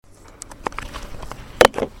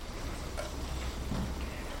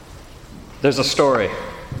there's a story.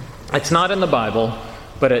 It's not in the Bible,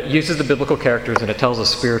 but it uses the biblical characters and it tells a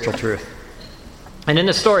spiritual truth. And in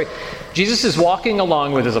this story, Jesus is walking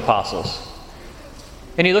along with his apostles.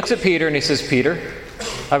 And he looks at Peter and he says, "Peter,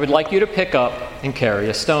 I would like you to pick up and carry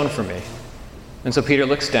a stone for me." And so Peter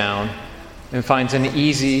looks down and finds an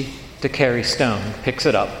easy-to-carry stone, picks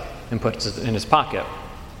it up, and puts it in his pocket.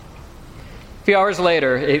 A few hours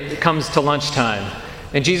later, it comes to lunchtime,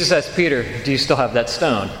 and Jesus asks Peter, "Do you still have that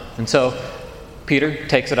stone?" And so Peter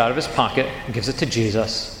takes it out of his pocket and gives it to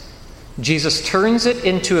Jesus. Jesus turns it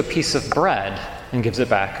into a piece of bread and gives it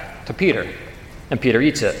back to Peter, and Peter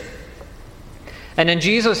eats it. And then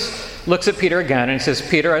Jesus looks at Peter again and says,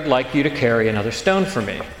 "Peter, I'd like you to carry another stone for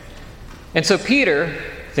me." And so Peter,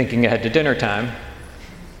 thinking ahead to dinner time,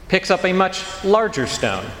 picks up a much larger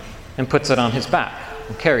stone and puts it on his back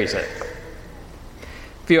and carries it.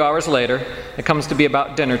 A few hours later, it comes to be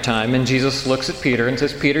about dinner time, and Jesus looks at Peter and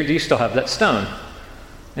says, "Peter, do you still have that stone?"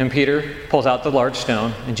 And Peter pulls out the large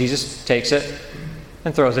stone, and Jesus takes it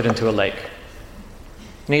and throws it into a lake.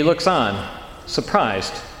 And he looks on,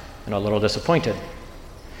 surprised and a little disappointed.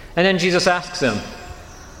 And then Jesus asks him,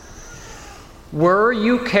 "Were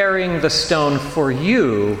you carrying the stone for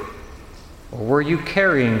you, or were you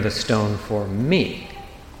carrying the stone for me?"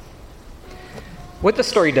 What the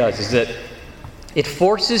story does is that it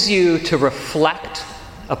forces you to reflect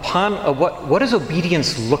upon what does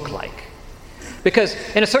obedience look like. Because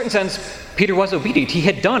in a certain sense, Peter was obedient. He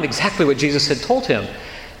had done exactly what Jesus had told him.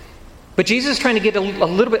 But Jesus is trying to get a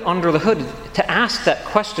little bit under the hood to ask that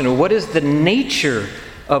question of what is the nature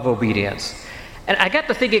of obedience. And I got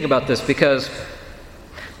to thinking about this because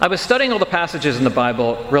I was studying all the passages in the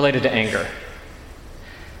Bible related to anger.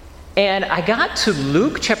 And I got to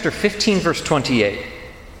Luke chapter 15, verse 28.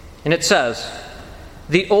 And it says,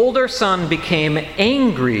 "The older son became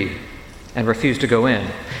angry and refused to go in."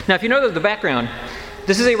 Now, if you know the background,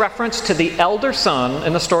 this is a reference to the elder son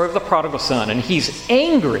in the story of the prodigal son. And he's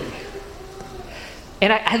angry.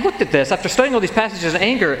 And I looked at this, after studying all these passages on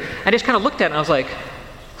anger, I just kind of looked at it and I was like,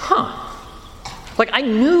 Like, I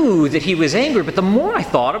knew that he was angry, but the more I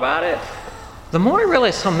thought about it, the more I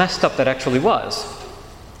realized how messed up that actually was.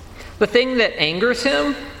 The thing that angers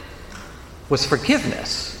him was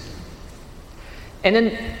forgiveness. And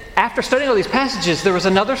then, after studying all these passages, there was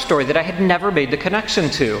another story that I had never made the connection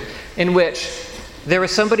to, in which there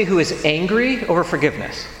was somebody who is angry over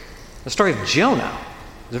forgiveness. The story of Jonah.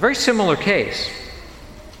 It was a very similar case.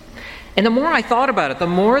 And the more I thought about it, the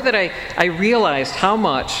more that I realized how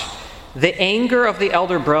much the anger of the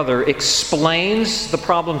elder brother explains the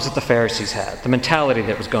problems that the Pharisees had, the mentality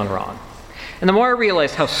that was going wrong. And the more I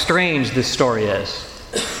realized how strange this story is.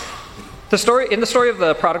 In the story of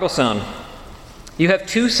the prodigal son, you have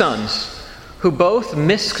two sons who both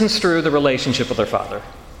misconstrue the relationship with their father.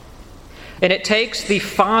 And it takes the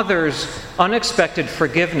father's unexpected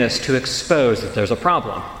forgiveness to expose that there's a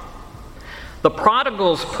problem. The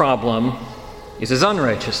prodigal's problem is his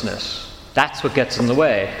unrighteousness. That's what gets in the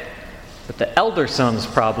way. But the elder son's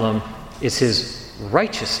problem is his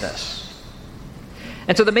righteousness.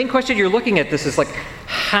 And so the main question you're looking at this is like,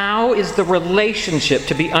 how is the relationship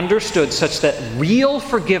to be understood such that real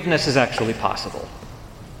forgiveness is actually possible?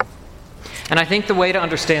 And I think the way to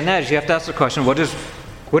understand that is you have to ask the question, what is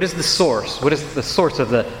the source? What is the source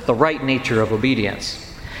of the right nature of obedience?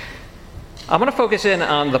 I'm going to focus in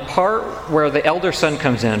on the part where the elder son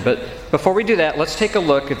comes in, but before we do that, let's take a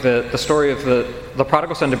look at the story of the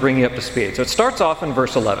prodigal son to bring you up to speed. So it starts off in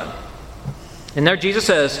verse 11. And there Jesus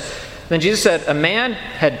says, "Then Jesus said, a man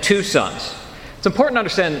had two sons." It's important to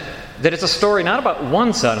understand that it's a story not about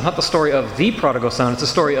one son, it's not the story of the prodigal son, it's a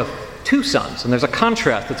story of two sons, and there's a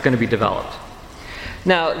contrast that's going to be developed.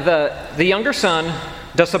 Now, the younger son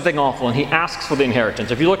does something awful, and he asks for the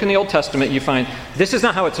inheritance. If you look in the Old Testament, you find this is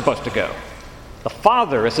not how it's supposed to go. The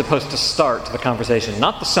father is supposed to start the conversation,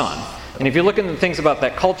 not the son. And if you look into things about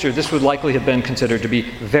that culture, this would likely have been considered to be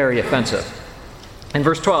very offensive. In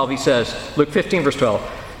verse 12, he says, Luke 15, verse 12,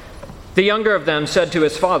 "The younger of them said to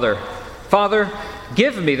his father, 'Father,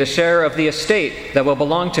 give me the share of the estate that will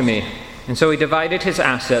belong to me.' And so he divided his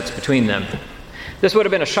assets between them." This would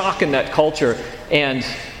have been a shock in that culture and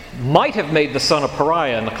might have made the son a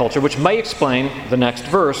pariah in the culture, which may explain the next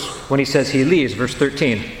verse when he says he leaves, verse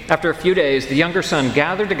 13. "After a few days, the younger son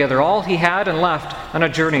gathered together all he had and left on a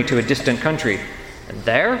journey to a distant country. And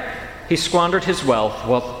there he squandered his wealth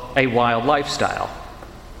with a wild lifestyle."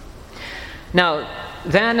 Now,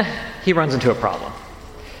 then he runs into a problem.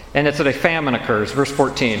 And it's that a famine occurs, verse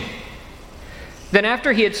 14. "Then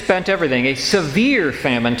after he had spent everything, a severe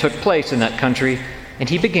famine took place in that country, and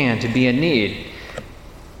he began to be in need."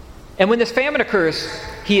 And when this famine occurs,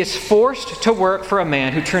 he is forced to work for a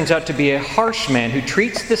man who turns out to be a harsh man, who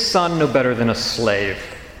treats the son no better than a slave.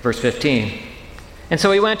 Verse 15. And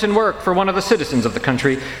so he went and worked for one of the citizens of the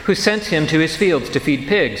country, who sent him to his fields to feed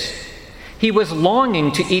pigs. He was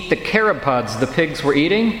longing to eat the carob pods the pigs were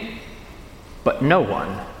eating, but no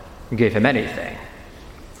one gave him anything.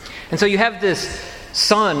 And so you have this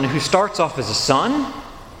son who starts off as a son,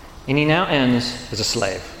 and he now ends as a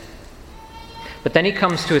slave. But then he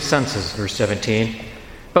comes to his senses, verse 17.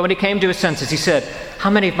 But when he came to his senses, he said, "How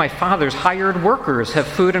many of my father's hired workers have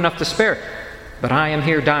food enough to spare? But I am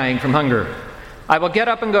here dying from hunger. I will get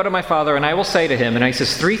up and go to my father, and I will say to him," and he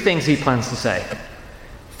says three things he plans to say.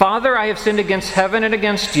 "Father, I have sinned against heaven and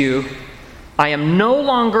against you. I am no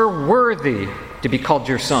longer worthy to be called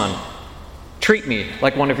your son. Treat me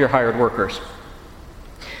like one of your hired workers."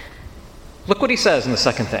 Look what he says in the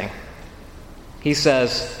second thing. He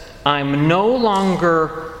says, "I'm no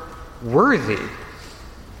longer worthy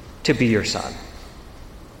to be your son."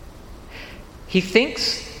 He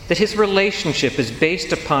thinks that his relationship is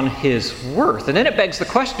based upon his worth. And then it begs the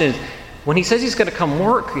question, when he says he's going to come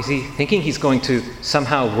work, is he thinking he's going to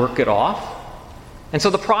somehow work it off? And so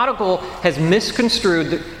the prodigal has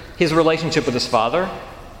misconstrued his relationship with his father,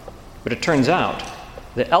 but it turns out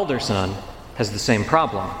the elder son has the same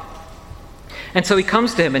problem. And so he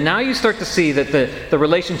comes to him, and now you start to see that the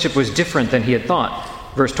relationship was different than he had thought.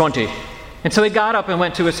 Verse 20. And so he got up and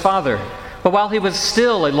went to his father. But while he was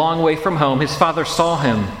still a long way from home, his father saw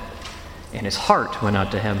him, and his heart went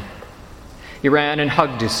out to him. He ran and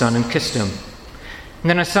hugged his son and kissed him. And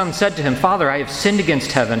then his son said to him, "Father, I have sinned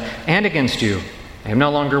against heaven and against you. I am no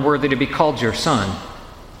longer worthy to be called your son."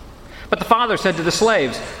 But the father said to the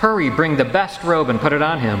slaves, "Hurry, bring the best robe and put it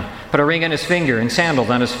on him. Put a ring on his finger and sandals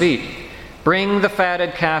on his feet. Bring the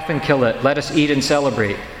fatted calf and kill it. Let us eat and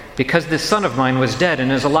celebrate. Because this son of mine was dead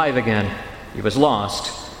and is alive again. He was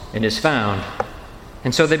lost and is found."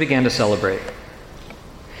 And so they began to celebrate.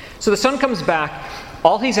 So the son comes back.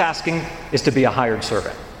 All he's asking is to be a hired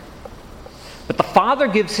servant. But the father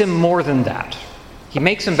gives him more than that. He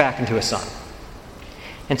makes him back into a son.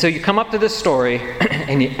 And so you come up to this story,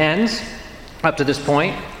 and it ends up to this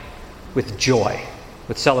point with joy,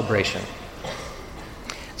 with celebration.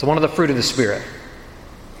 It's one of the fruit of the Spirit.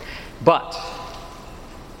 But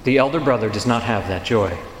the elder brother does not have that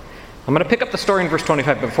joy. I'm going to pick up the story in verse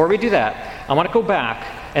 25. But before we do that, I want to go back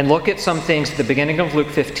and look at some things at the beginning of Luke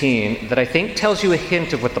 15 that I think tells you a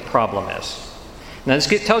hint of what the problem is. Now, this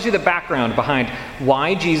tells you the background behind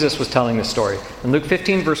why Jesus was telling this story. In Luke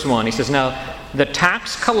 15, verse 1, he says, "Now, the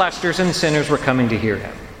tax collectors and sinners were coming to hear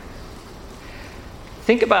him."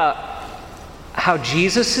 Think about how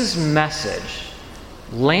Jesus' message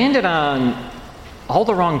landed on all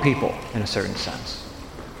the wrong people, in a certain sense.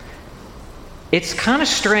 It's kind of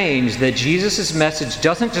strange that Jesus' message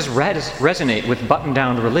doesn't just resonate with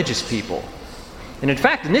buttoned-down religious people. And in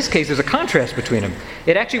fact, in this case, there's a contrast between them.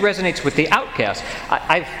 It actually resonates with the outcast.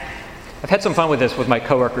 I've had some fun with this with my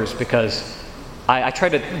coworkers because I try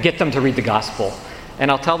to get them to read the gospel. And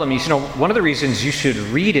I'll tell them, one of the reasons you should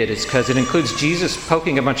read it is because it includes Jesus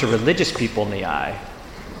poking a bunch of religious people in the eye.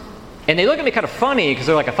 And they look at me kind of funny because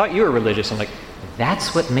they're like, "I thought you were religious." I'm like,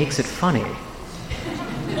 that's what makes it funny.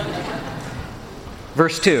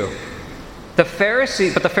 Verse 2. But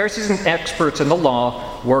the Pharisees and experts in the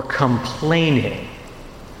law were complaining.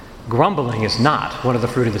 Grumbling is not one of the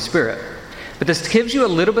fruit of the Spirit. But this gives you a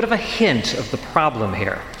little bit of a hint of the problem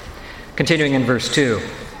here. Continuing in verse 2.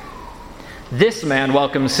 "This man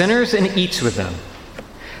welcomes sinners and eats with them."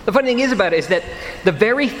 The funny thing is about it is that the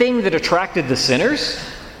very thing that attracted the sinners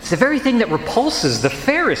is the very thing that repulses the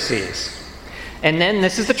Pharisees. And then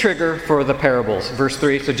this is the trigger for the parables. Verse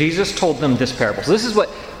 3, so Jesus told them this parable. So this is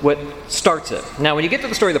what starts it. Now, when you get to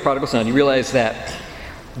the story of the prodigal son, you realize that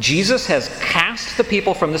Jesus has cast the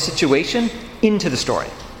people from the situation into the story.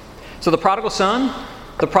 So the prodigal son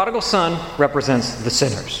represents the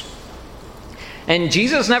sinners. And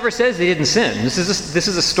Jesus never says they didn't sin. This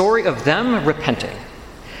is a story of them repenting.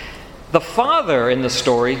 The father in the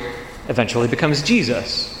story eventually becomes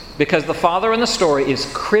Jesus, because the father in the story is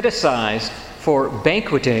criticized for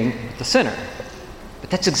banqueting the sinner.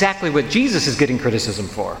 But that's exactly what Jesus is getting criticism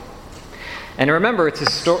for. And remember, it's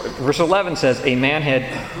his story. Verse 11 says, a man had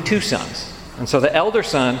two sons. And so the elder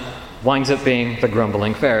son winds up being the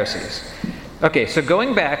grumbling Pharisees. Okay, so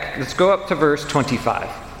going back, let's go up to verse 25.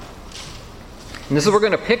 And this is where we're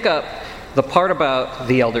going to pick up the part about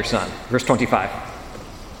the elder son. Verse 25.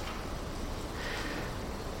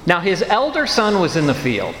 Now his elder son was in the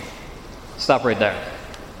field. Stop right there.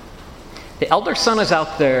 The elder son is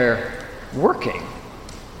out there working.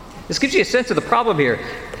 This gives you a sense of the problem here.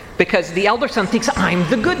 because the elder son thinks I'm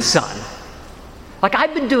the good son. Like,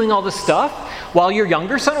 I've been doing all this stuff while your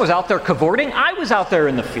younger son was out there cavorting. I was out there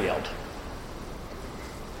in the field.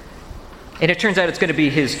 And it turns out it's going to be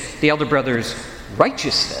the elder brother's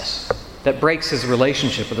righteousness that breaks his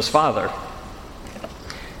relationship with his father.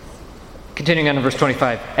 Continuing on in verse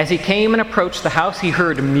 25. As he came and approached the house, he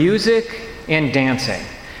heard music and dancing.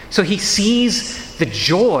 So he sees the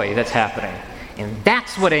joy that's happening, and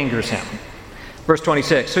that's what angers him. Verse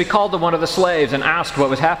 26. So he called to one of the slaves and asked what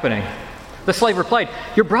was happening. The slave replied,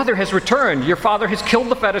 your brother has returned. Your father has killed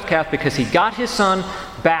the fattest calf because he got his son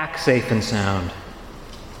back safe and sound.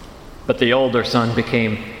 But the older son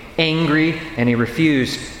became angry and he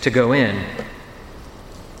refused to go in.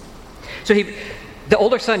 So the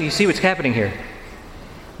older son, you see what's happening here.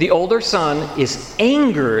 The older son is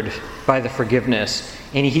angered by the forgiveness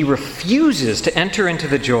and he refuses to enter into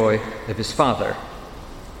the joy of his father.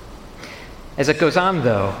 As it goes on,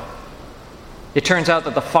 though, it turns out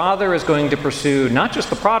that the father is going to pursue not just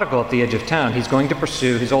the prodigal at the edge of town, he's going to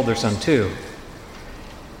pursue his older son too.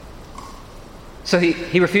 So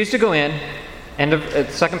he refused to go in. End of the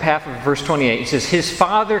second half of verse 28, he says, his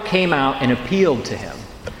father came out and appealed to him.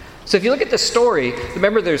 So if you look at this story,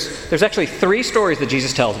 remember there's actually 3 stories that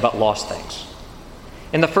Jesus tells about lost things.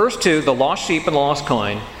 In the first 2, the lost sheep and the lost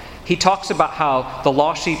coin, he talks about how the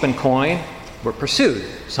lost sheep and coin were pursued.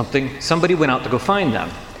 Somebody went out to go find them.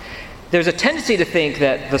 There's a tendency to think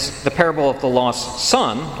that the parable of the lost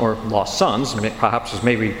son, or lost sons, perhaps is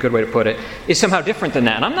maybe a good way to put it, is somehow different than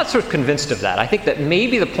that. And I'm not sort of convinced of that. I think that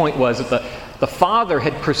maybe the point was that the father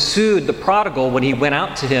had pursued the prodigal when he went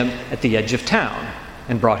out to him at the edge of town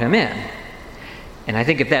and brought him in. And I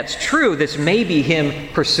think if that's true, this may be him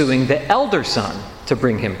pursuing the elder son to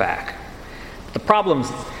bring him back. The problem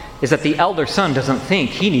is that the elder son doesn't think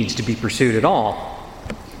he needs to be pursued at all.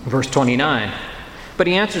 Verse 29. But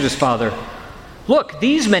he answers his father, look,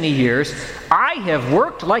 these many years I have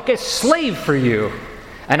worked like a slave for you,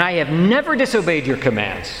 and I have never disobeyed your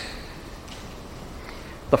commands.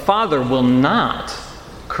 The father will not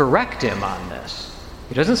correct him on this.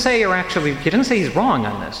 He doesn't say he's wrong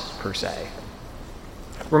on this, per se.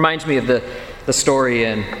 Reminds me of the story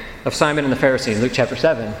of Simon and the Pharisee in Luke chapter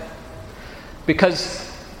 7. Because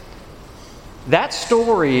that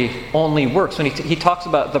story only works when he talks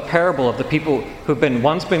about the parable of the people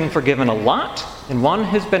one's been forgiven a lot and one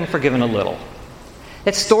has been forgiven a little.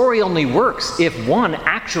 That story only works if one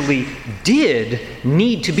actually did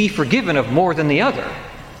need to be forgiven of more than the other.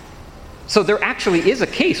 So there actually is a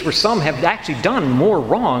case where some have actually done more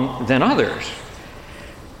wrong than others.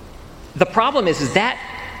 The problem is that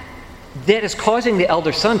is causing the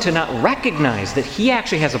elder son to not recognize that he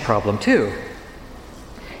actually has a problem too.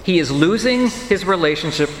 He is losing his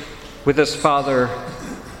relationship with his father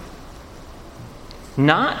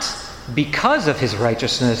not because of his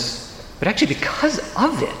righteousness, but actually because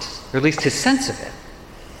of it, or at least his sense of it.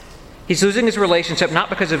 He's losing his relationship not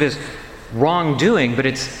because of his wrongdoing, but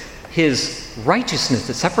it's his righteousness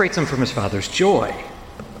that separates him from his father's joy.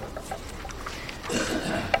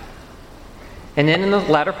 And then in the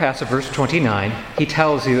latter passage of verse 29, he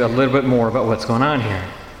tells you a little bit more about what's going on here.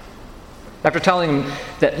 After telling him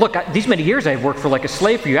that, look, these many years I've worked for like a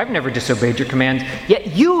slave for you. I've never disobeyed your commands,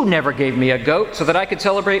 yet you never gave me a goat so that I could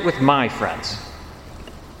celebrate with my friends.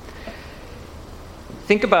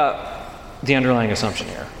 Think about the underlying assumption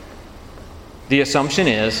here. The assumption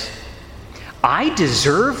is, I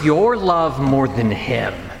deserve your love more than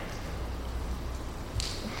him.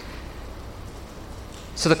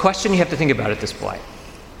 So the question you have to think about at this point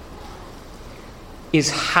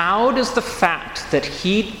is, how does the fact that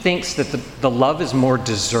he thinks that the love is more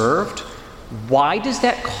deserved, why does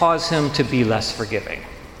that cause him to be less forgiving?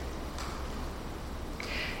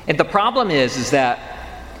 And the problem is that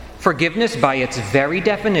forgiveness by its very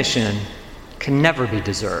definition can never be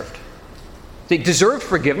deserved. The deserved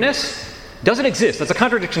forgiveness doesn't exist. That's a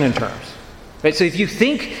contradiction in terms. Right? So if you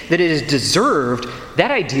think that it is deserved, that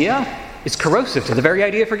idea is corrosive to the very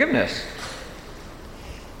idea of forgiveness.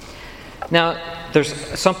 Now, there's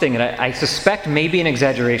something that I suspect may be an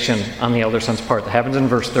exaggeration on the elder son's part that happens in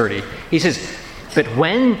verse 30. He says, but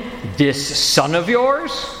when this son of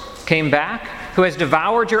yours came back, who has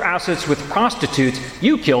devoured your assets with prostitutes,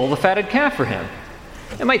 you kill the fatted calf for him.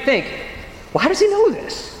 I might think, well, how does he know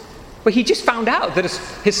this? Well, he just found out that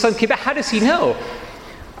his son came back. How does he know?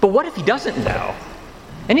 But what if he doesn't know?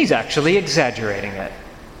 And he's actually exaggerating it.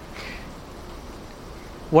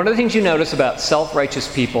 One of the things you notice about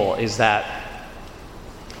self-righteous people is that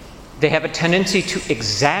they have a tendency to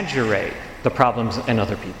exaggerate the problems in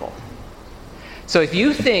other people. So if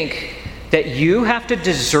you think that you have to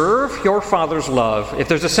deserve your Father's love, if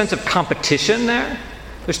there's a sense of competition there,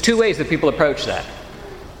 there's two ways that people approach that.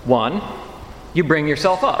 One, you bring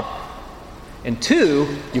yourself up. And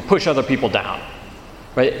two, you push other people down.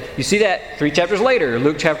 Right? You see that 3 chapters later,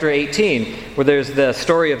 Luke chapter 18, where there's the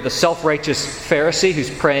story of the self-righteous Pharisee who's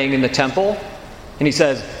praying in the temple. And he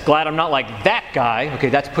says, glad I'm not like that guy. Okay,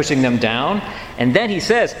 that's pushing them down. And then he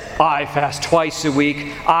says, I fast twice a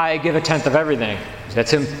week. I give 1/10 of everything.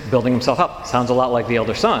 That's him building himself up. Sounds a lot like the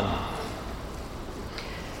elder son.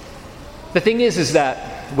 The thing is that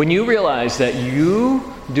when you realize that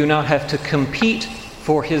you do not have to compete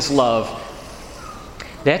for his love,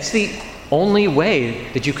 that's the only way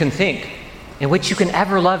that you can think in which you can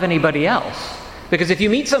ever love anybody else. Because if you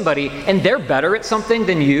meet somebody and they're better at something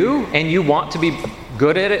than you and you want to be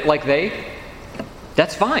good at it like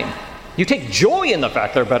that's fine. You take joy in the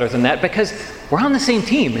fact they're better than that because we're on the same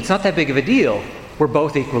team. It's not that big of a deal. We're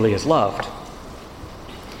both equally as loved.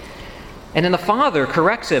 And then the Father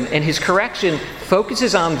corrects him, and his correction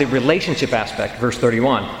focuses on the relationship aspect, verse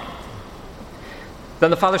 31.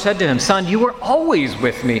 Then the Father said to him, Son, you were always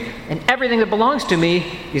with me, and everything that belongs to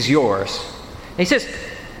me is yours. And he says,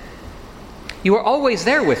 you were always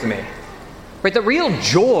there with me. Right? The real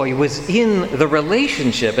joy was in the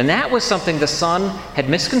relationship, and that was something the Son had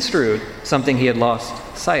misconstrued, something he had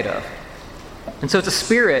lost sight of. And so it's a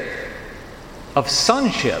spirit of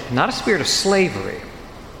sonship, not a spirit of slavery.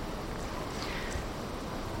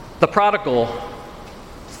 The prodigal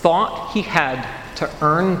thought he had to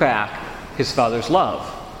earn back his father's love,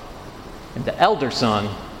 and the elder son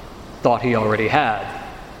thought he already had.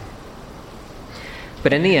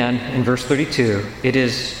 But in the end, in verse 32, it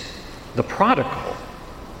is the prodigal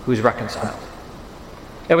who is reconciled.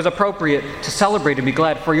 It was appropriate to celebrate and be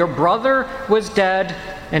glad, for your brother was dead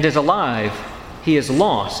and is alive. He is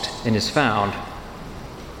lost and is found.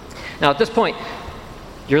 Now at this point,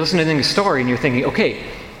 you're listening to the story and you're thinking, okay,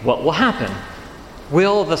 what will happen?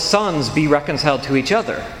 Will the sons be reconciled to each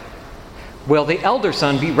other? Will the elder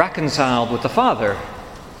son be reconciled with the father?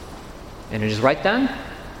 And it is right then,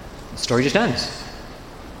 the story just ends.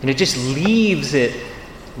 And it just leaves it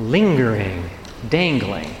lingering,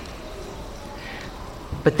 dangling.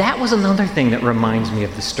 But that was another thing that reminds me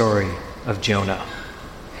of the story of Jonah.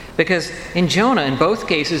 Because in Jonah, in both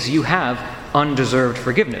cases, you have undeserved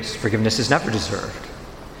forgiveness. Forgiveness is never deserved.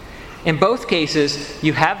 In both cases,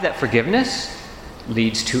 you have that forgiveness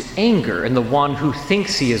leads to anger in the one who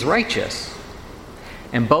thinks he is righteous.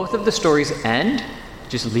 And both of the stories end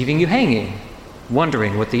just leaving you hanging,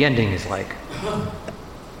 wondering what the ending is like.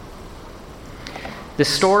 This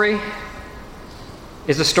story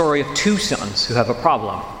is the story of two sons who have a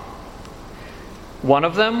problem. One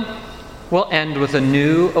of them will end with a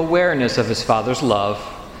new awareness of his father's love,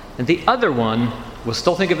 and the other one will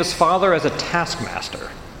still think of his father as a taskmaster.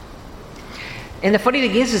 And the funny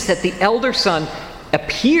thing is that the elder son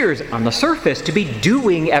appears on the surface to be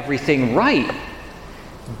doing everything right,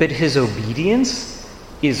 but his obedience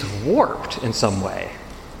is warped in some way.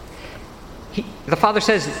 The father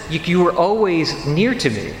says, you were always near to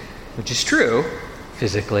me, which is true,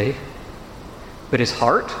 physically, but his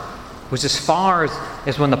heart was as far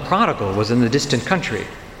as when the prodigal was in the distant country.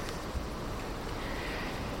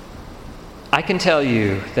 I can tell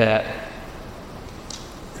you that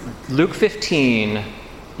Luke 15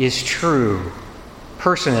 is true.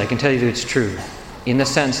 Personally, I can tell you that it's true in the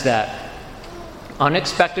sense that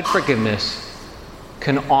unexpected forgiveness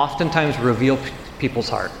can oftentimes reveal people's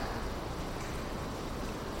heart.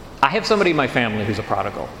 I have somebody in my family who's a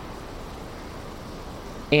prodigal.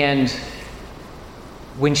 And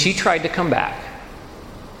when she tried to come back,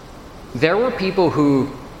 there were people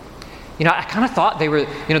who, I kind of thought they were,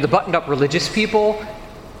 the buttoned-up religious people,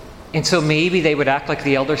 and so maybe they would act like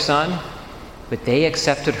the elder son, but they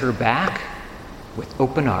accepted her back with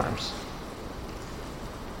open arms.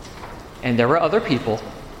 And there were other people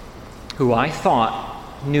who I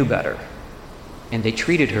thought knew better, and they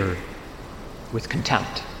treated her with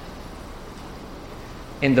contempt.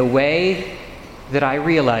 And the way that I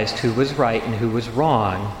realized who was right and who was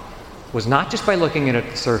wrong was not just by looking at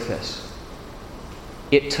the surface.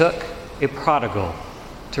 It took a prodigal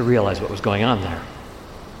to realize what was going on there.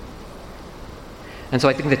 And so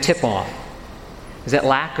I think the tip-off is that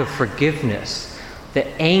lack of forgiveness, the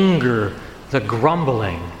anger, the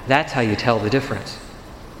grumbling. That's how you tell the difference.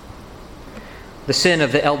 The sin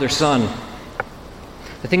of the elder son.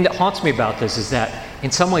 The thing that haunts me about this is that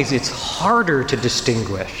in some ways it's harder to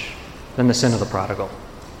distinguish than the sin of the prodigal.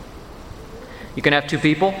 You can have two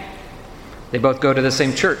people. They both go to the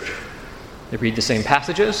same church. They read the same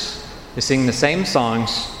passages. They sing the same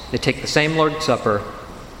songs. They take the same Lord's Supper.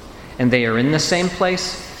 and they are in the same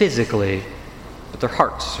place physically, but their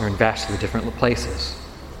hearts are in vastly different places.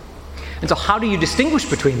 And so how do you distinguish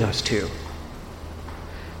between those two?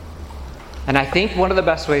 And I think one of the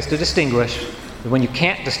best ways to distinguish, when you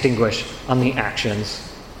can't distinguish on the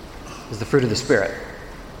actions, is the fruit of the Spirit.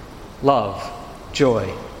 Love,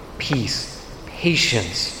 joy, peace,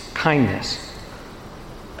 patience, kindness.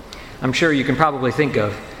 I'm sure you can probably think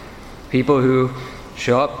of people who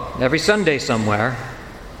show up every Sunday somewhere,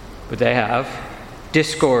 but they have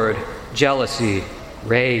discord, jealousy,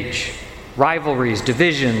 rage, rivalries,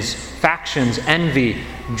 divisions, factions, envy,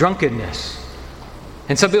 drunkenness.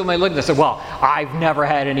 And some people may look at this and say, well, I've never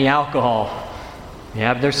had any alcohol.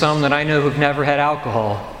 Yeah, there's some that I know who've never had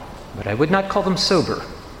alcohol, but I would not call them sober.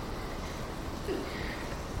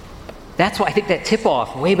 That's why I think that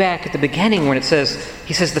tip-off way back at the beginning when he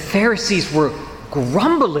says the Pharisees were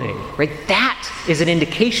grumbling, right? That is an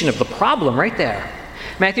indication of the problem right there.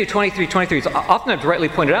 Matthew 23, it's often rightly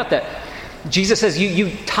pointed out that Jesus says,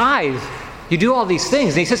 you tithe, you do all these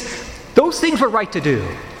things. And he says, those things were right to do.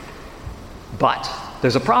 But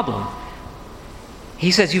there's a problem.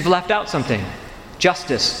 He says you've left out something.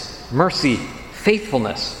 Justice, mercy,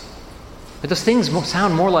 faithfulness. But those things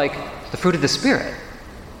sound more like the fruit of the Spirit.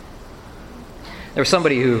 There was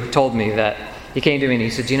somebody who told me that he came to me and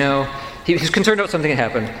he said, he was concerned about something that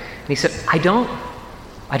happened. And he said, I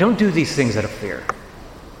don't do these things out of fear.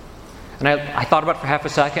 And I thought about it for half a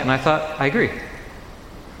second and I thought, I agree.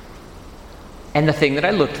 And the thing that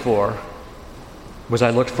I looked for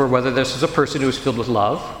whether this was a person who was filled with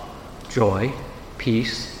love, joy,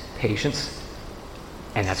 peace, patience,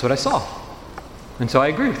 and that's what I saw. And so I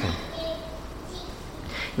agree with him.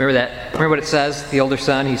 Remember what it says, the older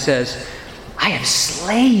son, he says, I have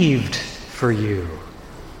slaved for you.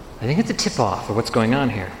 I think it's a tip-off of what's going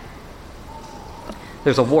on here.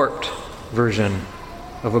 There's a warped version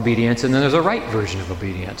of obedience, and then there's a right version of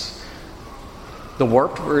obedience. The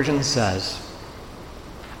warped version says,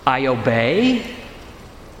 I obey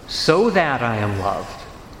so that I am loved.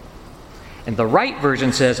 And the right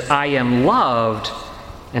version says, I am loved,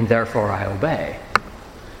 and therefore I obey.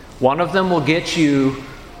 One of them will get you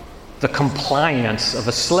the compliance of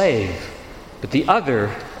a slave, but the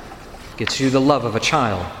other gets you the love of a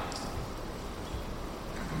child.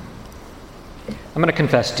 I'm going to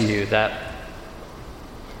confess to you that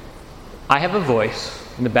I have a voice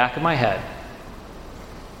in the back of my head,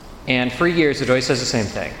 and for years it always says the same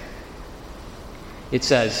thing. It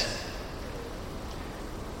says,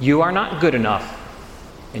 you are not good enough,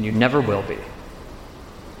 and you never will be.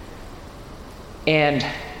 And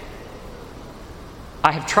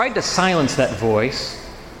I have tried to silence that voice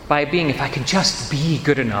by being, if I can just be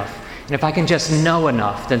good enough, and if I can just know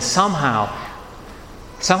enough, then somehow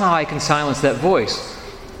I can silence that voice.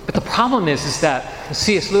 But the problem is that, as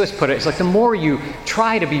C.S. Lewis put it, it's like the more you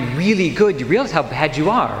try to be really good, you realize how bad you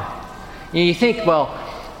are. And you think, well,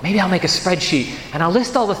 maybe I'll make a spreadsheet, and I'll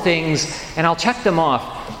list all the things, and I'll check them off.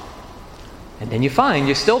 And then you find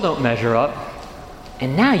you still don't measure up,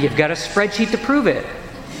 and now you've got a spreadsheet to prove it.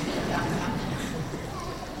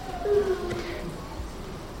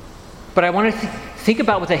 But I want to think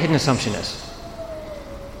about what the hidden assumption is.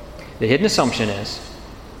 The hidden assumption is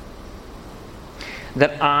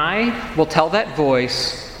that I will tell that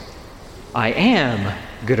voice, I am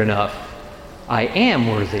good enough. I am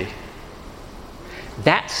worthy.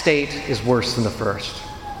 That state is worse than the first.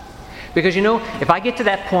 Because if I get to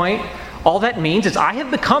that point, all that means is I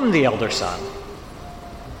have become the elder son.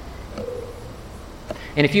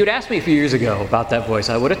 And if you had asked me a few years ago about that voice,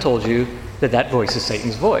 I would have told you that that voice is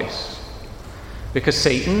Satan's voice. Because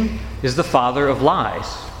Satan is the father of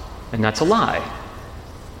lies, and that's a lie.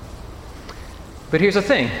 But here's the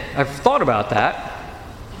thing. I've thought about that.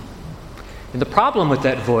 And the problem with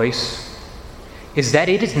that voice is that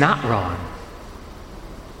it is not wrong.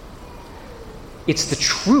 It's the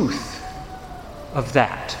truth of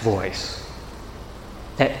that voice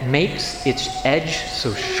that makes its edge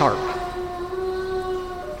so sharp.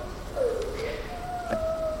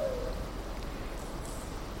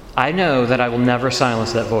 I know that I will never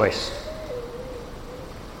silence that voice.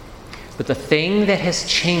 But the thing that has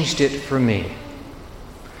changed it for me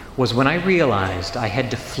was when I realized I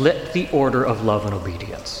had to flip the order of love and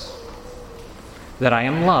obedience. That I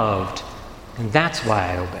am loved, and that's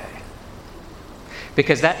why I obey.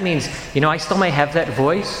 Because that means, I still may have that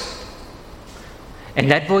voice,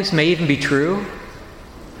 and that voice may even be true,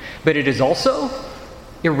 but it is also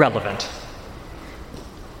irrelevant.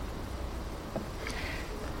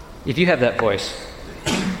 If you have that voice,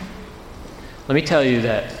 let me tell you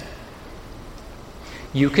that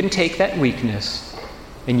you can take that weakness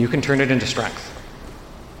and you can turn it into strength.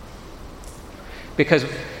 Because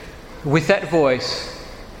with that voice,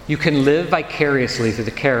 you can live vicariously through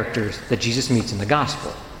the characters that Jesus meets in the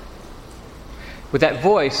gospel. With that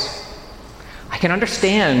voice, I can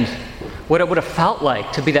understand what it would have felt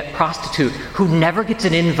like to be that prostitute who never gets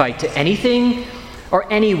an invite to anything or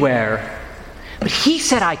anywhere, but he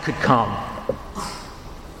said I could come.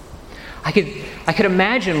 I could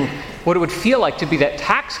imagine what it would feel like to be that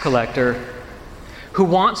tax collector who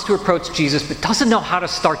wants to approach Jesus but doesn't know how to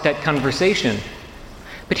start that conversation.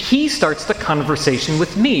 But he starts the conversation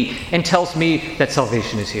with me and tells me that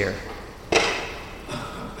salvation is here.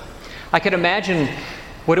 I could imagine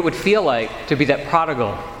what it would feel like to be that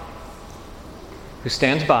prodigal who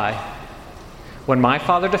stands by when my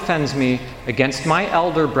father defends me against my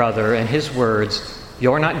elder brother and his words,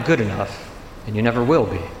 "You're not good enough, and you never will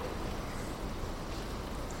be."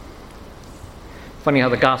 Funny how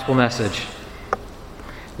the gospel message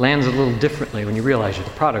lands a little differently when you realize you're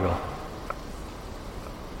the prodigal.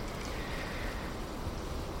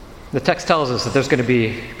 The text tells us that there's going to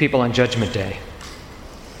be people on Judgment Day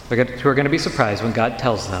who are going to be surprised when God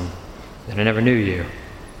tells them that I never knew you.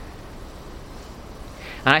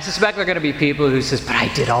 And I suspect there are going to be people who says, "But I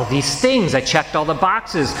did all these things. I checked all the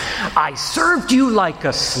boxes. I served you like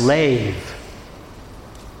a slave."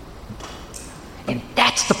 And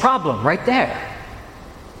that's the problem right there.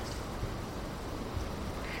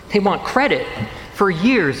 They want credit for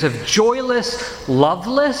years of joyless,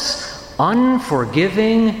 loveless,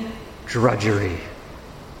 unforgiving drudgery.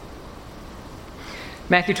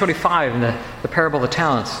 Matthew 25 in the parable of the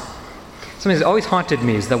talents. Something that's always haunted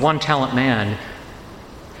me is the one-talent man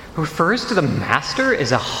who refers to the master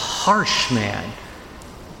as a harsh man.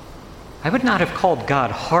 I would not have called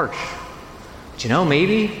God harsh. But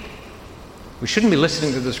maybe we shouldn't be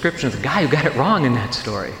listening to the description of the guy who got it wrong in that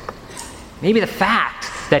story. Maybe the fact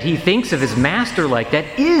that he thinks of his master like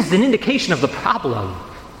that is an indication of the problem.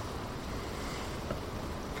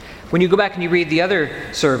 When you go back and you read the other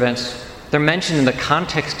servants, they're mentioned in the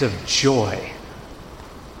context of joy.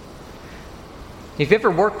 If you've ever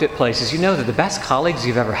worked at places, you know that the best colleagues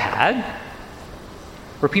you've ever had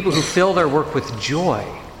were people who fill their work with joy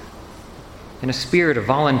in a spirit of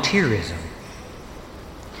volunteerism.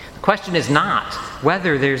 The question is not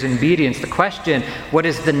whether there's obedience. The question, what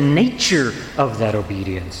is the nature of that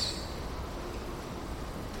obedience?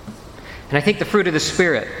 And I think the fruit of the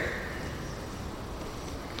Spirit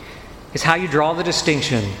is how you draw the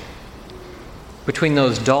distinction between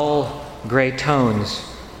those dull gray tones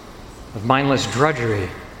of mindless drudgery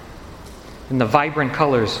and the vibrant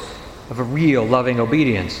colors of a real loving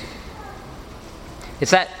obedience.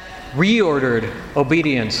 It's that reordered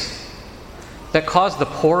obedience that caused the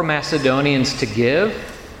poor Macedonians to give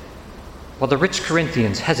while the rich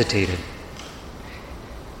Corinthians hesitated.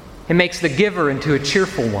 It makes the giver into a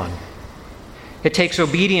cheerful one. It takes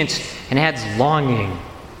obedience and adds longing.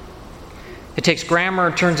 It takes grammar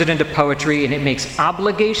and turns it into poetry, and it makes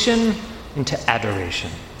obligation into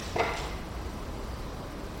adoration.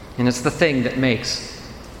 And it's the thing that makes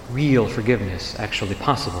real forgiveness actually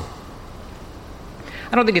possible.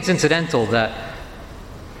 I don't think it's incidental that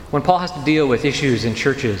when Paul has to deal with issues in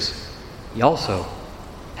churches, he also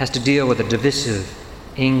has to deal with a divisive,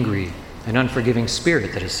 angry, and unforgiving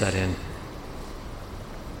spirit that is set in.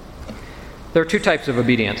 There are two types of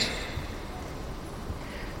obedience.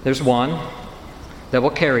 There's one that will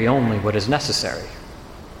carry only what is necessary,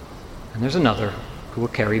 and there's another who will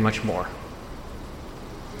carry much more.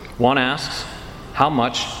 One asks, "How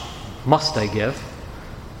much must I give?"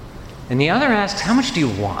 And the other asks, "How much do you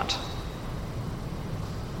want?"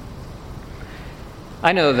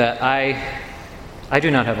 I know that I do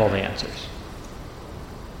not have all the answers.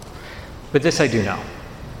 But this I do know,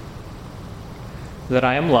 that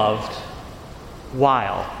I am loved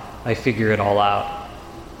while I figure it all out,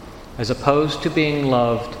 as opposed to being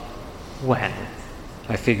loved when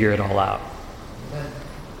I figure it all out.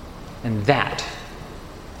 And that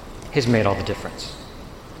has made all the difference.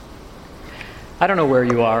 I don't know where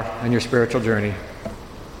you are on your spiritual journey,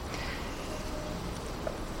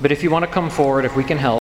 but if you want to come forward, if we can help,